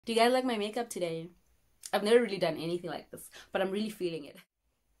Do you guys like my makeup today? I've never really done anything like this, but I'm really feeling it.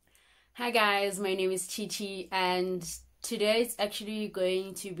 Hi guys, my name is Chichi, and today it's actually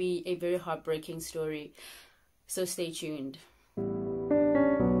going to be a very heartbreaking story, so stay tuned.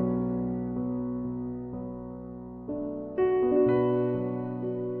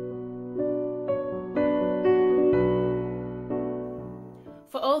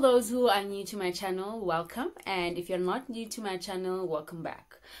 For all those who are new to my channel, welcome, and if you're not new to my channel, welcome back.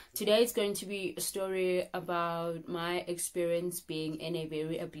 Today it's going to be a story about my experience being in a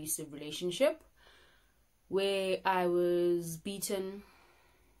very abusive relationship where I was beaten,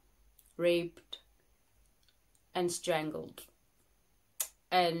 raped, and strangled.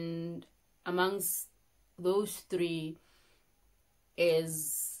 And amongst those three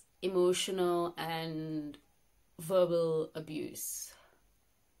is emotional and verbal abuse.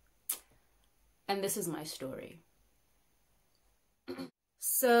 And this is my story.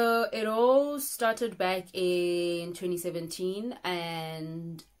 So it all started back in 2017,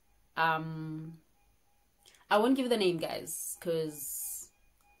 and I won't give the name, guys, because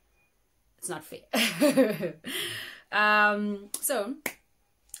it's not fair. So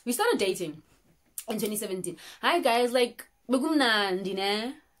we started dating in 2017. Hi guys, like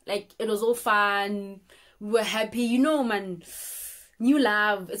it was all fun, we were happy, you know, man. New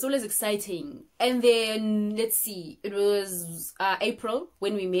love, it's always exciting. And then let's see, it was April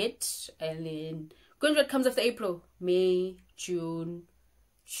when we met, and then contract comes after April, May, June,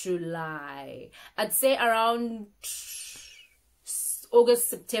 July. I'd say around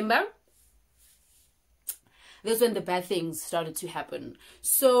August, September, that's when the bad things started to happen.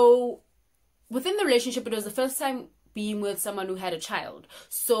 So within the relationship, it was the first time being with someone who had a child.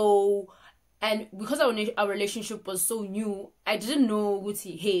 And because our relationship was so new, I didn't know,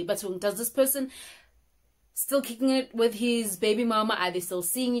 hey, but does this person still kicking it with his baby mama? Are they still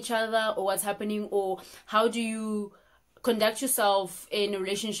seeing each other, or what's happening? Or how do you conduct yourself in a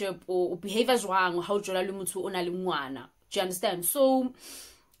relationship, or behave as wrong, or how do you understand? So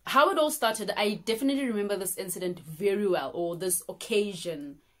how it all started, I definitely remember this incident very well, or this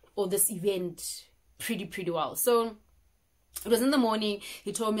occasion, or this event pretty well. So it was in the morning.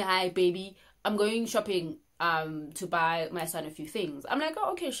 He told me, hi baby, I'm going shopping to buy my son a few things. I'm like,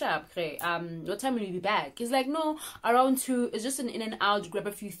 oh, okay, sure, okay. What time will you be back? He's like, no, around 2. It's just an in and out, grab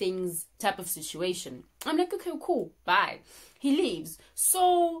a few things type of situation. I'm like, okay, cool, bye. He leaves.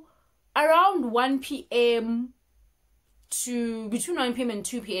 So around 1 p.m. to between 9 p.m. and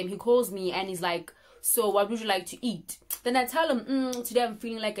 2 p.m. he calls me and he's like, so what would you like to eat? Then I tell him, today I'm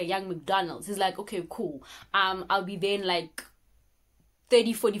feeling like a young McDonald's. He's like, okay, cool. I'll be there in like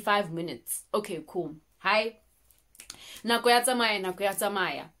 30-45 minutes. Okay, cool. Hi. Nako ya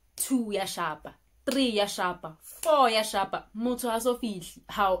tsamaya. 2 ya shapa. 3 ya shapa. 4 ya shapa. Motho ha so fihli.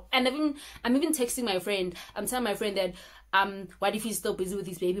 How? And I'm even texting my friend. I'm telling my friend that what if he's still busy with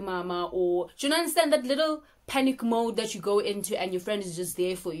his baby mama? Or do you understand that little panic mode that you go into and your friend is just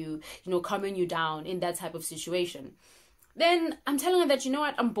there for you, you know, calming you down in that type of situation? Then I'm telling her that, you know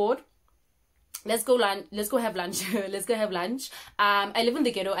what, I'm bored. Let's go have lunch. Let's go have lunch. I live in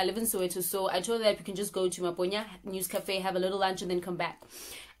the ghetto. I live in Soweto, so I told her that we can just go to Maponya News Cafe, have a little lunch, and then come back.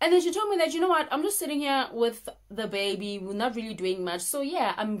 And then she told me that, you know what, I'm just sitting here with the baby. We're not really doing much. So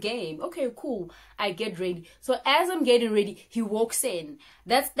yeah, I'm game. Okay, cool. I get ready. So as I'm getting ready, he walks in.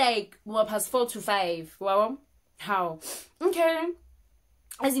 That's like 4 to 5. Wow. How? Okay.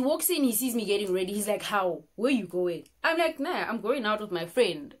 As he walks in, he sees me getting ready. He's like, how? Where you going? I'm like, nah, I'm going out with my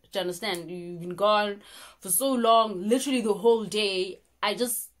friend. Do you understand? You've been gone for so long, literally the whole day. I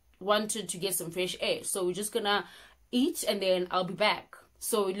just wanted to get some fresh air. So we're just gonna eat and then I'll be back.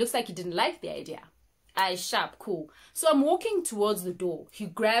 So it looks like he didn't like the idea. I sharp, cool. So I'm walking towards the door. He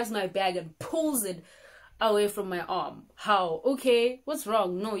grabs my bag and pulls it away from my arm. How? Okay, what's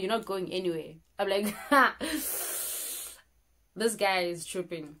wrong? No, you're not going anywhere. I'm like, ha. This guy is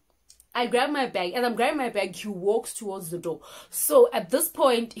tripping. I grab my bag. As I'm grabbing my bag, he walks towards the door. So at this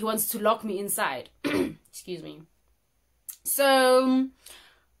point, he wants to lock me inside. Excuse me. So,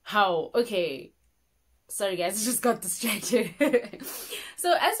 how? Okay. Sorry guys, I just got distracted.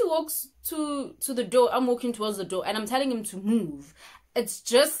 So as he walks to the door, I'm walking towards the door and I'm telling him to move. It's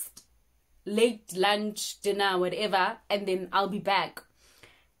just late lunch, dinner, whatever, and then I'll be back.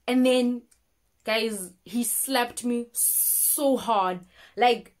 And then, guys, he slapped me so hard.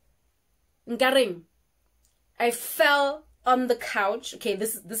 Like, Ngaring, I fell on the couch. Okay,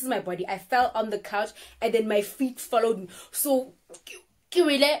 this is my body. I fell on the couch and then my feet followed me. So,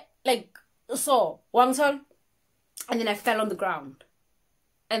 like, so, and then I fell on the ground.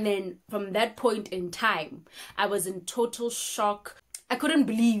 And then from that point in time, I was in total shock. I couldn't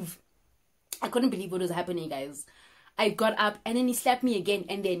believe what was happening, guys. I got up and then he slapped me again,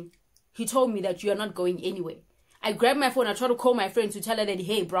 and then he told me that you are not going anywhere. I grabbed my phone. I tried to call my friend to tell her that,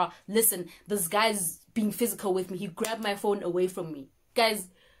 hey, bro, listen, this guy's being physical with me. He grabbed my phone away from me. Guys,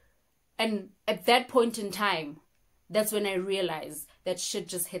 and at that point in time, that's when I realized that shit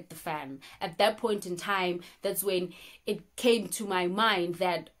just hit the fan. At that point in time, that's when it came to my mind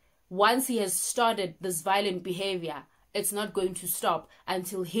that once he has started this violent behavior, it's not going to stop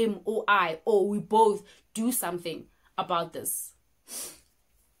until him or I or we both do something about this.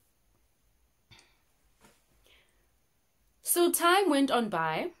 So time went on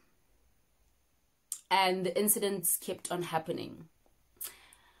by and the incidents kept on happening.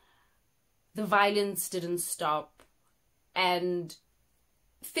 The violence didn't stop, and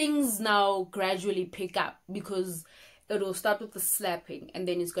things now gradually pick up, because it will start with the slapping and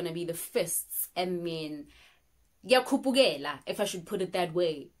then it's going to be the fists and then yakupugela, if I should put it that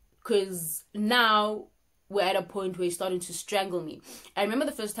way, because now we're at a point where he's starting to strangle me. I remember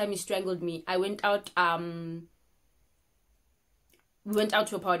the first time he strangled me, I went out we went out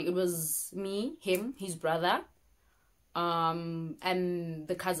to a party. It was me, him, his brother, and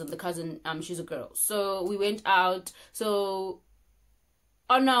the cousin, she's a girl. So we went out. So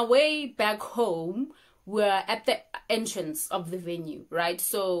on our way back home, we're at the entrance of the venue, right?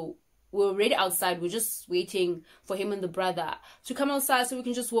 So we're already outside. We're just waiting for him and the brother to come outside so we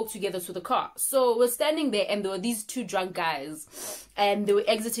can just walk together to the car. So we're standing there and there were these two drunk guys and they were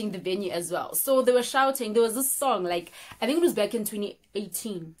exiting the venue as well. So they were shouting. There was this song, like, I think it was back in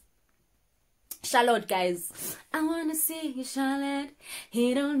 2018. Charlotte, guys. I wanna see you, Charlotte.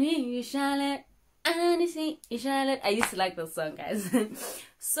 He don't need you, Charlotte. I wanna see you, Charlotte. I used to like that song, guys.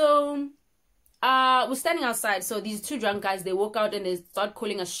 So we're standing outside. So these two drunk guys, they walk out and they start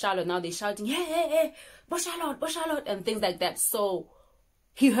calling us Charlotte. Now they're shouting, hey, hey, hey, what's Charlotte, and things like that. So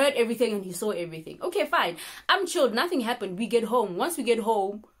he heard everything and he saw everything. Okay, fine. I'm chilled. Nothing happened. We get home. Once we get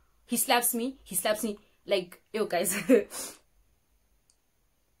home, he slaps me. He slaps me like, yo, guys.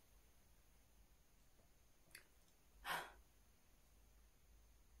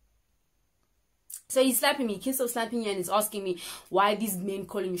 So he's slapping me, keeps on slapping me, and he's asking me, why these men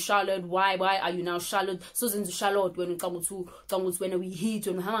calling you Charlotte? Why are you now Charlotte? So since Charlotte, when we come to when we hit,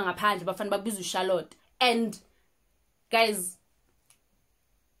 when we hang up hand, but fan Charlotte. And guys,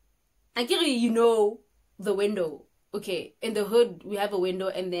 I get you know the window. Okay, in the hood we have a window,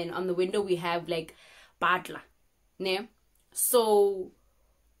 and then on the window we have like butler. Ne? So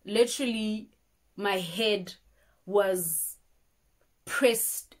literally my head was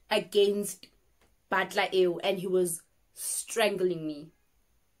pressed against Butler ew, and he was strangling me.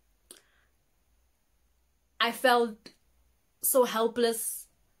 I felt so helpless.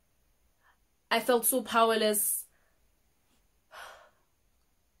 I felt so powerless.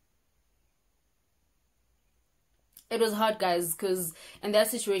 It was hard, guys, because in that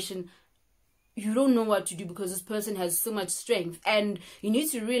situation, you don't know what to do because this person has so much strength, and you need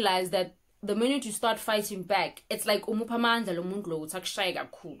to realize that the minute you start fighting back, it's like umupamandla lo muntu lo uthakushaya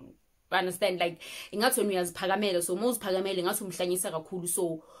kakhulu. Understand, like ingathi wena uyaziphakamela, so mawuziphakamela ingathi umhlanyisa kakhulu,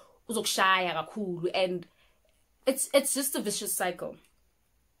 so uzokushaya kakhulu, and it's just a vicious cycle.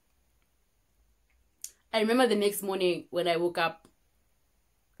 I remember the next morning when I woke up,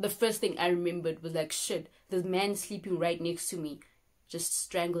 the first thing I remembered was like, shit, the man sleeping right next to me just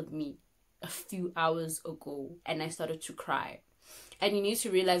strangled me a few hours ago, and I started to cry. And you need to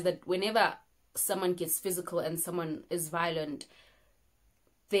realize that whenever someone gets physical and someone is violent,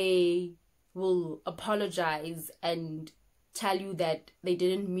 they will apologize and tell you that they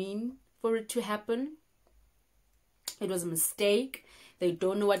didn't mean for it to happen. It was a mistake. They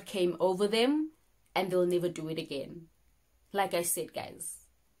don't know what came over them, and they'll never do it again. Like I said, guys,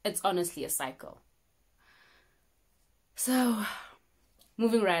 it's honestly a cycle. So,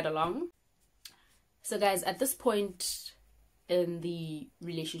 moving right along. So, guys, at this point in the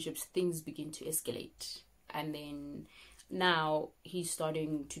relationships, things begin to escalate. And then now he's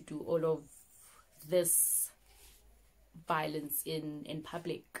starting to do all of this violence in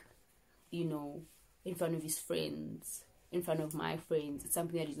public, you know, in front of his friends, in front of my friends. It's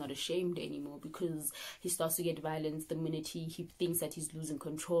something that he's not ashamed anymore, because he starts to get violence the minute he thinks that he's losing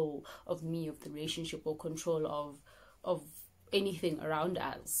control of me, of the relationship, or control of anything around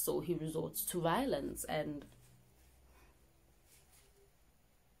us. So he resorts to violence. And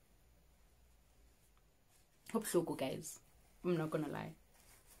hope so, guys. I'm not gonna lie.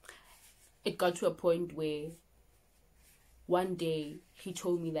 It got to a point where one day he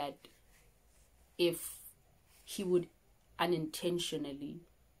told me that if he would unintentionally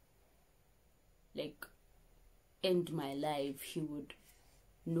like end my life, he would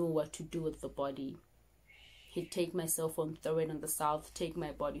know what to do with the body. He'd take my cell phone, throw it in the south, take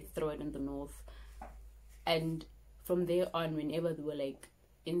my body, throw it in the north. And from there on, whenever there were like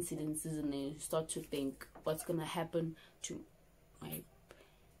incidences and you start to think, what's gonna happen to my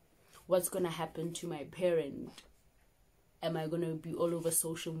parent? Am I gonna be all over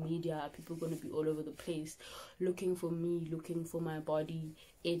social media? Are people gonna be all over the place looking for me, looking for my body?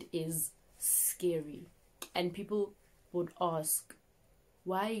 It is scary. And people would ask,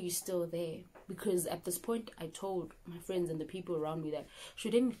 why are you still there? Because at this point, I told my friends and the people around me that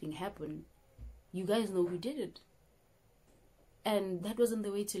should anything happen, you guys know who did it. And that wasn't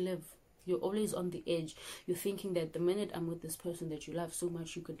the way to live. You're always on the edge. You're thinking that the minute I'm with this person that you love so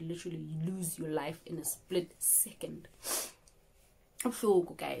much, you could literally lose your life in a split second.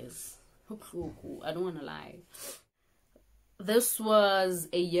 Guys. I don't want to lie. This was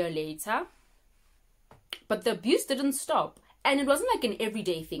a year later. But the abuse didn't stop. And it wasn't like an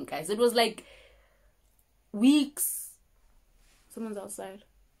everyday thing, guys. It was like weeks. Someone's outside.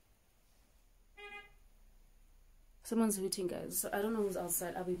 Someone's hooting, guys. I don't know who's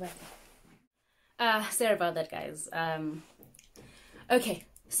outside. I'll be back. Sorry about that, guys. Okay,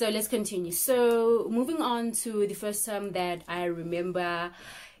 so let's continue. So moving on to the first time that I remember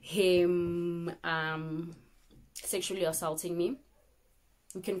him sexually assaulting me.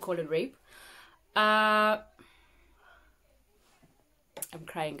 We can call it rape. I'm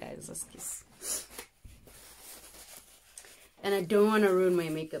crying, guys. Excuse. And I don't want to ruin my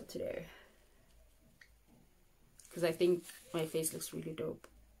makeup today, because I think my face looks really dope.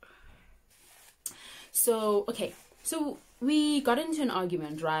 So, okay. So, we got into an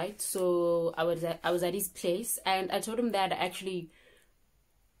argument, right? So, I was at his place, and I told him that I actually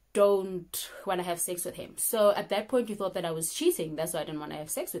don't want to have sex with him. So, at that point, he thought that I was cheating. That's why I didn't want to have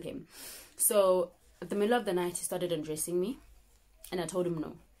sex with him. So, at the middle of the night, he started undressing me. And I told him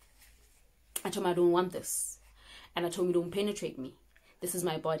no. I told him I don't want this. And I told him don't penetrate me. This is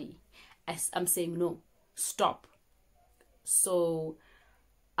my body. I'm saying no. Stop. So,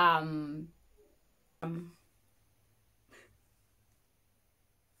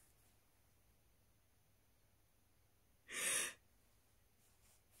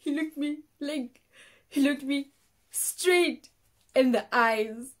 he looked me straight in the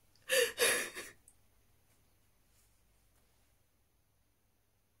eyes.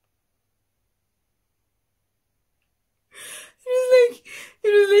 It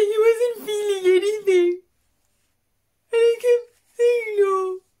was like he wasn't feeling anything. And I kept saying no.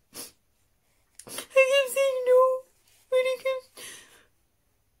 I kept saying no. But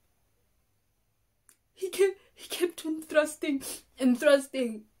he kept on thrusting and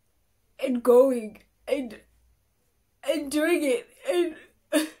thrusting and going and doing it and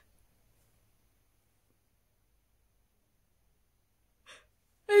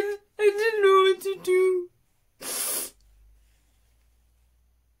I didn't know what to do.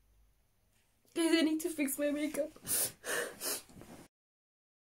 Guys, I need to fix my makeup.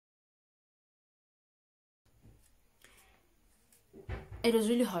 It was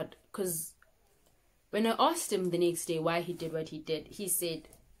really hard because when I asked him the next day why he did what he did, he said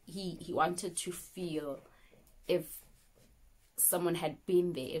he wanted to feel if someone had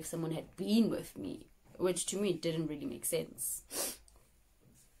been there, if someone had been with me, which to me didn't really make sense.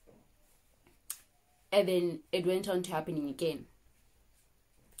 And then it went on to happening again.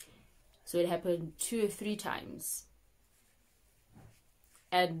 So it happened 2 or 3 times.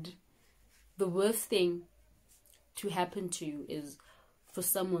 And the worst thing to happen to you is for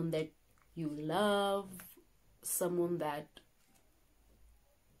someone that you love, someone that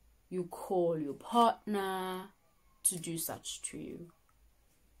you call your partner, to do such to you.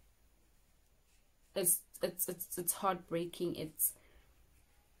 It's heartbreaking.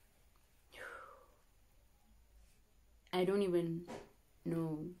 I don't even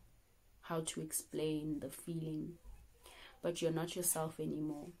know how to explain the feeling, but you're not yourself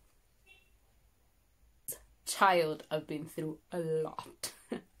anymore. Child, I've been through a lot.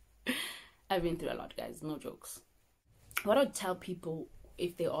 I've been through a lot, guys, no jokes. What I'd tell people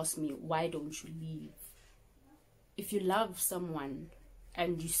if they ask me, why don't you leave? If you love someone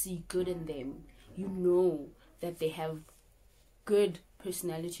and you see good in them, you know that they have good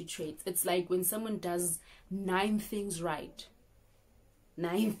personality traits. It's like when someone does 9 things right,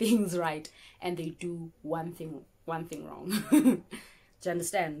 and they do one thing wrong. Do you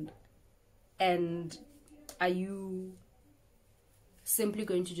understand? And are you simply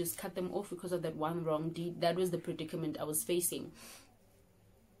going to just cut them off because of that one wrong deed? That was the predicament I was facing.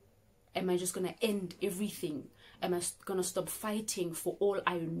 Am I just going to end everything Am I gonna stop fighting for all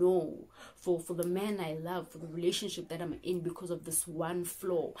I know, for the man I love, for the relationship that I'm in, because of this one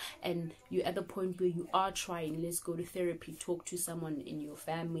flaw? And you're at the point where you are trying. Let's go to therapy, talk to someone in your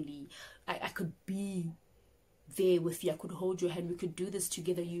family. I could be there with you, I could hold your hand, we could do this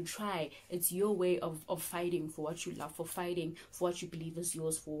together. You try. It's your way of fighting for what you love, for fighting for what you believe is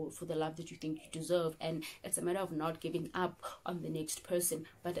yours, for the love that you think you deserve. And it's a matter of not giving up on the next person.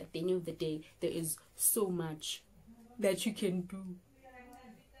 But at the end of the day, there is so much that you can do.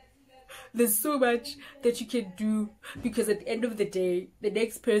 There's so much that you can do, because at the end of the day, the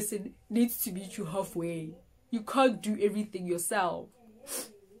next person needs to meet you halfway. You can't do everything yourself.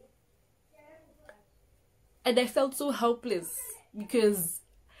 And I felt so helpless, because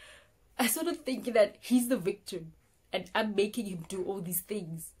I started thinking that he's the victim and I'm making him do all these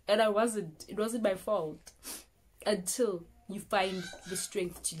things. And I wasn't. It wasn't my fault. Until you find the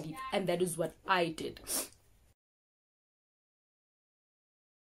strength to leave. And that is what I did.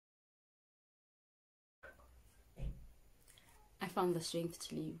 I found the strength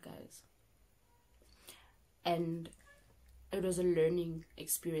to leave, guys. And it was a learning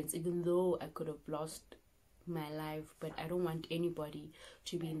experience, even though I could have lost my life. But I don't want anybody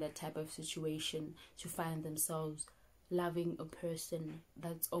to be in that type of situation, to find themselves loving a person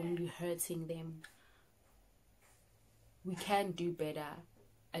that's only hurting them. We can do better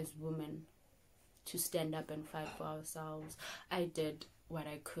as women to stand up and fight for ourselves. I did what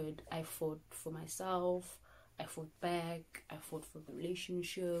I could. I fought for myself, I fought back, I fought for the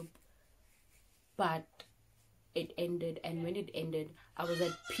relationship, but it ended. And when it ended, I was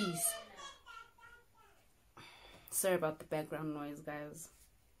at peace. Sorry about the background noise, guys.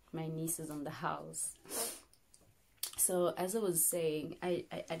 My niece is in the house. So as I was saying,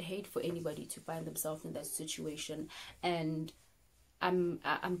 I'd hate for anybody to find themselves in that situation. And I'm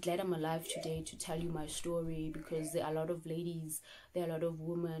glad I'm alive today to tell you my story, because there are a lot of ladies, there are a lot of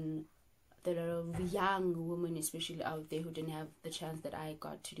women, there are a lot of young women especially out there who didn't have the chance that I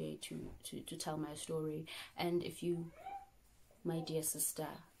got today to tell my story. And if you, my dear sister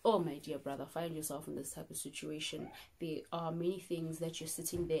or my dear brother, find yourself in this type of situation, there are many things that you're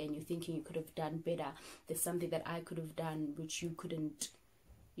sitting there and you're thinking you could have done better. There's something that I could have done which you couldn't,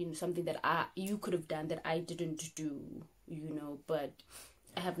 you know, something that you could have done that I didn't do, you know. But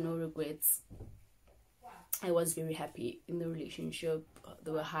I have no regrets. I was very happy in the relationship.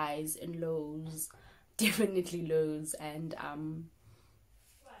 There were highs and lows, definitely lows. And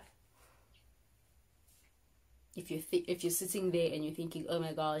if you're sitting there and you're thinking, oh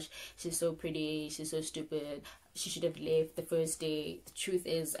my gosh, she's so pretty, she's so stupid, she should have left the first day, the truth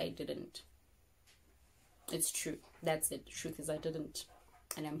is I didn't. It's true. That's it. The truth is I didn't.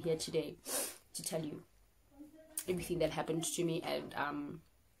 And I'm here today to tell you everything that happened to me. And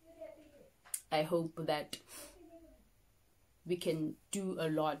I hope that we can do a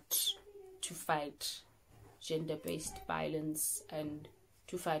lot to fight gender-based violence and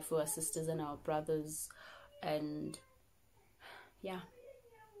to fight for our sisters and our brothers. And yeah,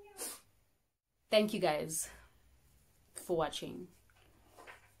 thank you guys for watching.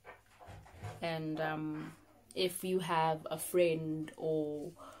 And if you have a friend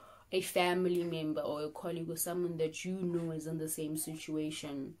or a family member or a colleague or someone that you know is in the same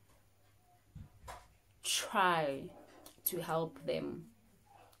situation, try to help them.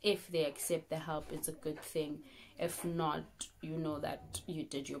 If they accept the help, it's a good thing. If not, you know that you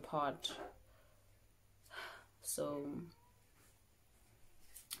did your part. So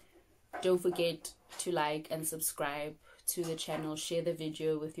don't forget to like and subscribe to the channel. Share the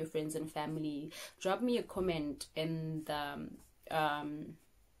video with your friends and family. Drop me a comment in the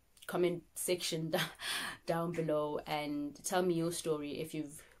comment section down below and tell me your story if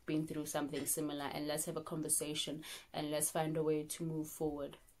you've been through something similar, and let's have a conversation and let's find a way to move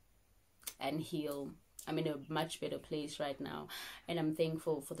forward and heal. I'm in a much better place right now, and I'm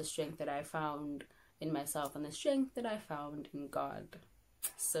thankful for the strength that I found in myself and the strength that I found in God.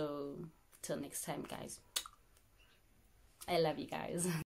 So till next time, guys, I love you guys.